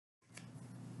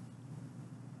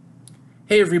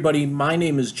Hey everybody, my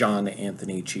name is John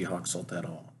Anthony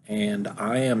Chihoxaltetl, and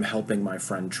I am helping my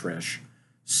friend Trish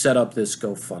set up this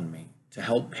GoFundMe to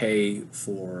help pay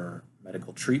for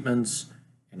medical treatments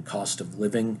and cost of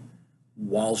living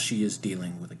while she is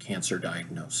dealing with a cancer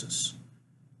diagnosis.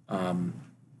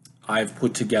 I've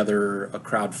put together a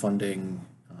crowdfunding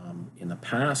in the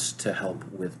past to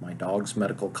help with my dog's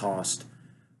medical cost,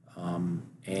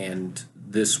 and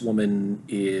this woman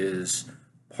is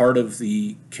part of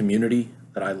the community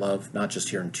that I love, not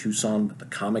just here in Tucson, but the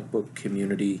comic book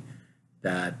community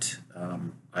that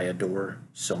I adore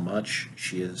so much.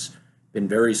 She has been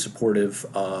very supportive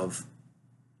of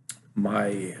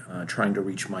my trying to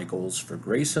reach my goals for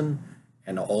Grayson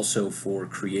and also for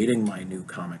creating my new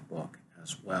comic book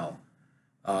as well.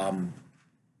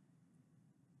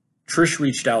 Trish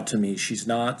reached out to me. She's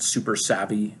not super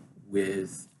savvy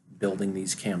with building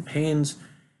these campaigns.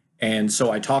 And so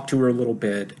I talked to her a little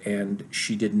bit, and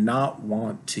she did not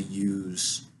want to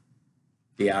use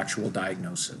the actual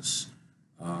diagnosis.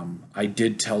 I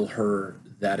did tell her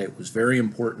that it was very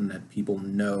important that people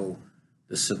know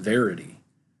the severity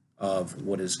of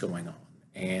what is going on.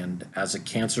 And as a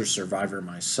cancer survivor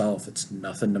myself, it's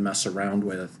nothing to mess around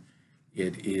with.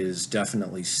 It is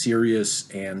definitely serious,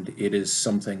 and it is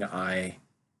something I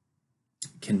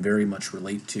can very much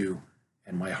relate to,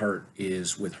 and my heart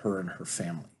is with her and her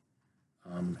family.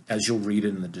 As you'll read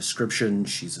in the description,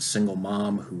 she's a single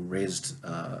mom who raised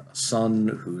a son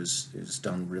who is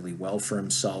done really well for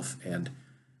himself, and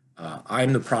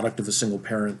I'm the product of a single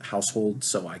parent household,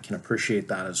 so I can appreciate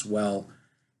that as well.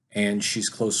 And she's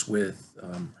close with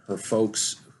her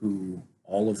folks, who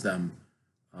all of them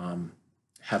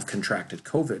have contracted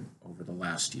COVID over the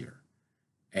last year.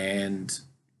 And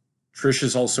Trish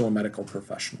is also a medical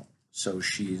professional, so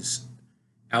she's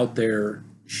out there.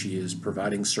 She is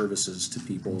providing services to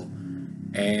people,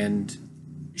 and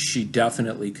she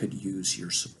definitely could use your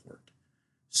support.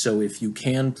 So if you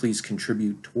can, please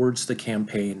contribute towards the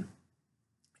campaign.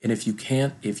 And if you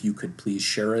can't, if you could please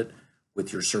share it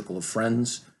with your circle of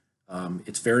friends.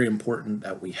 It's very important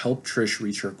that we help Trish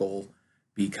reach her goal,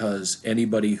 because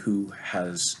anybody who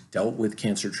has dealt with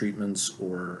cancer treatments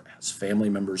or has family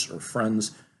members or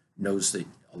friends knows that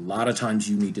a lot of times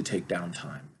you need to take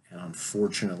downtime. And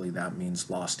unfortunately, that means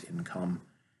lost income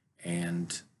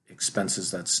and expenses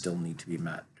that still need to be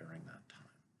met during that time.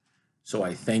 So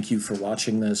I thank you for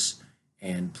watching this,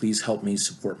 and please help me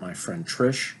support my friend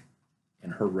Trish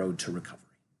in her road to recovery.